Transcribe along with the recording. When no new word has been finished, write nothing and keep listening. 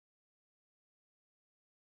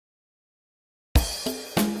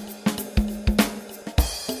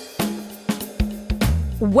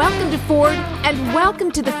Welcome to Ford and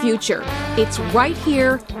welcome to the future. It's right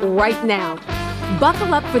here, right now.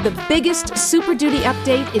 Buckle up for the biggest Super Duty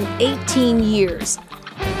update in 18 years.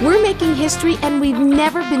 We're making history and we've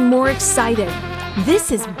never been more excited.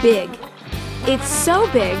 This is big. It's so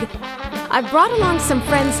big, I've brought along some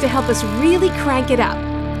friends to help us really crank it up.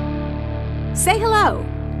 Say hello.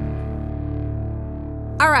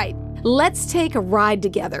 All right, let's take a ride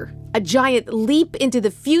together. A giant leap into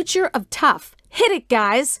the future of tough. Hit it,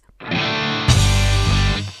 guys!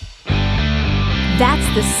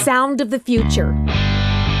 That's the sound of the future.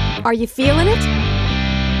 Are you feeling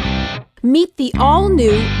it? Meet the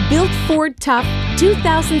all-new Built Ford Tough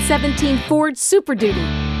 2017 Ford Super Duty.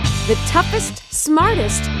 The toughest,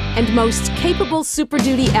 smartest, and most capable Super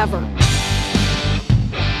Duty ever.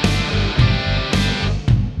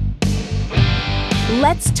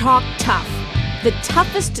 Let's talk tough. The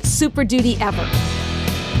toughest Super Duty ever.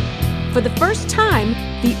 For the first time,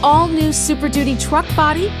 the all-new Super Duty truck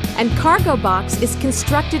body and cargo box is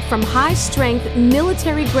constructed from high-strength,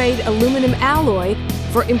 military-grade aluminum alloy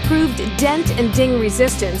for improved dent and ding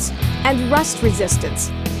resistance and rust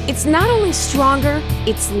resistance. It's not only stronger,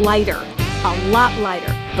 it's lighter. A lot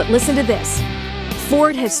lighter. But listen to this.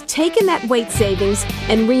 Ford has taken that weight savings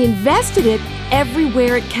and reinvested it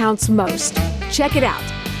everywhere it counts most. Check it out.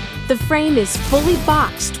 The frame is fully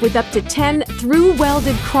boxed with up to 10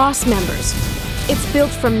 through-welded cross members. It's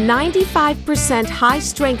built from 95%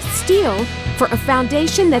 high-strength steel for a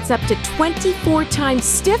foundation that's up to 24 times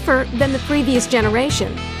stiffer than the previous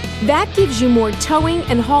generation. That gives you more towing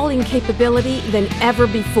and hauling capability than ever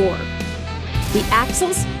before. The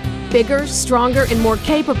axles, bigger, stronger, and more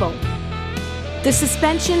capable. The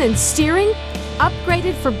suspension and steering,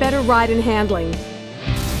 upgraded for better ride and handling.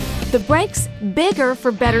 The brakes, bigger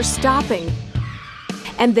for better stopping.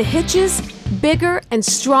 And the hitches, bigger and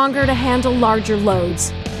stronger to handle larger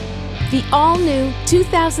loads. The all-new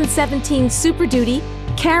 2017 Super Duty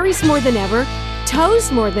carries more than ever,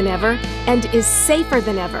 tows more than ever, and is safer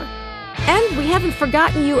than ever. And we haven't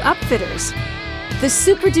forgotten you upfitters. The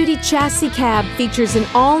Super Duty chassis cab features an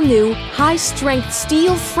all-new, high-strength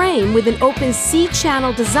steel frame with an open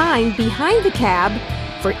C-channel design behind the cab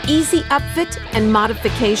for easy upfit and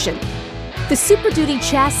modification. The Super Duty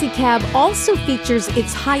chassis cab also features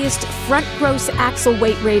its highest front gross axle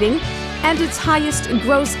weight rating and its highest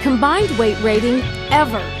gross combined weight rating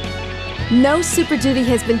ever. No Super Duty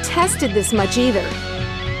has been tested this much either.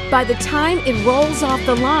 By the time it rolls off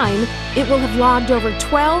the line, it will have logged over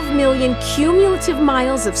 12 million cumulative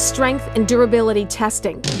miles of strength and durability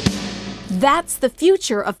testing. That's the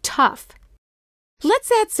future of tough.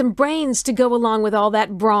 Let's add some brains to go along with all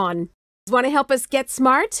that brawn. Want to help us get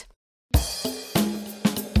smart?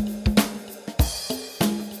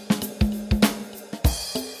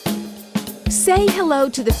 Say hello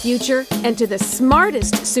to the future and to the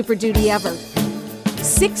smartest Super Duty ever.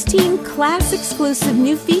 16 class-exclusive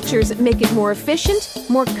new features make it more efficient,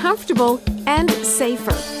 more comfortable, and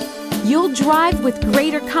safer. You'll drive with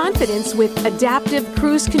greater confidence with adaptive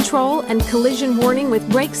cruise control and collision warning with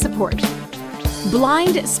brake support.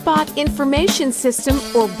 Blind Spot Information System,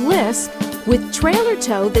 or BLIS, with trailer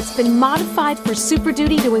tow that's been modified for Super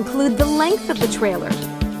Duty to include the length of the trailer.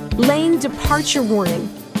 Lane departure warning.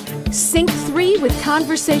 Sync 3 with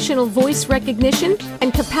conversational voice recognition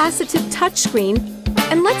and capacitive touchscreen.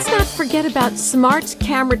 And let's not forget about smart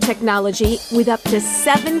camera technology with up to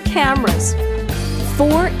 7 cameras.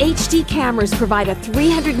 4 HD cameras provide a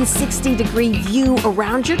 360-degree view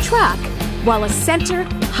around your truck, while a center,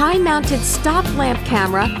 high-mounted stop lamp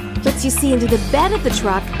camera lets you see into the bed of the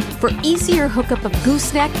truck for easier hookup of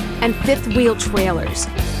gooseneck and fifth-wheel trailers.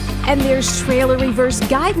 And there's trailer reverse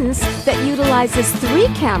guidance that utilizes 3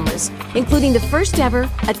 cameras, including the first-ever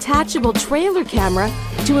attachable trailer camera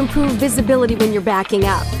to improve visibility when you're backing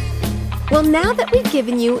up. Well, now that we've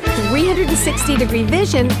given you 360-degree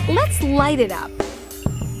vision, let's light it up.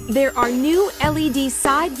 There are new LED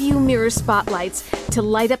side view mirror spotlights to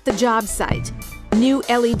light up the job site, new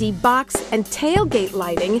LED box and tailgate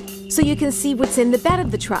lighting so you can see what's in the bed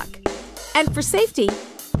of the truck. And for safety,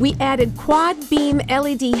 we added quad beam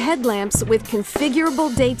LED headlamps with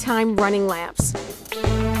configurable daytime running lamps.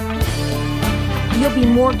 You'll be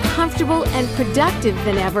more comfortable and productive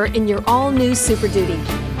than ever in your all-new Super Duty.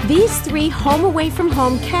 These 3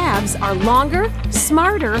 home-away-from-home cabs are longer,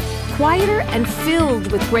 smarter, quieter, and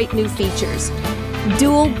filled with great new features.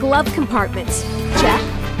 Dual glove compartments, check.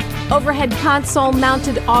 Overhead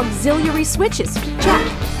console-mounted auxiliary switches,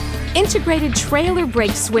 check. Integrated trailer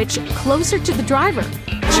brake switch closer to the driver,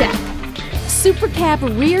 check. Super cab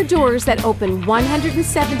rear doors that open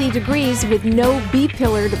 170 degrees with no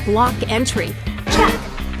B-pillar to block entry,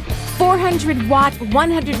 check. 400-watt,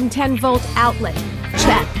 110-volt outlet,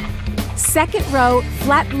 check. Second row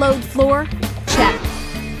flat load floor, check.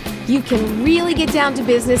 You can really get down to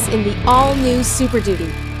business in the all-new Super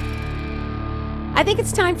Duty. I think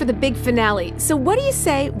it's time for the big finale, so what do you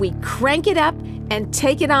say we crank it up and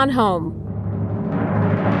take it on home?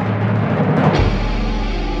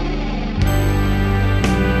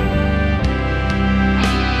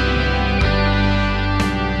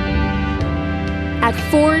 At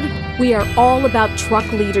Ford, we are all about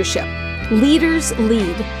truck leadership. Leaders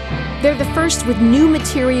lead. They're the first with new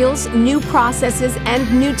materials, new processes,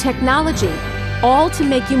 and new technology, all to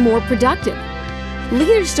make you more productive.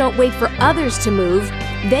 Leaders don't wait for others to move,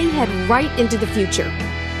 they head right into the future.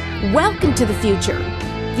 Welcome to the future,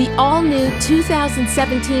 the all-new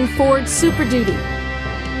 2017 Ford Super Duty.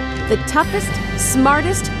 The toughest,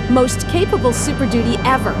 smartest, most capable Super Duty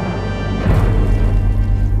ever.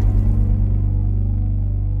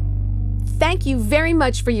 Thank you very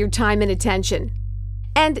much for your time and attention.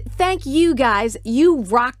 And thank you guys, you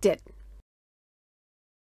rocked it.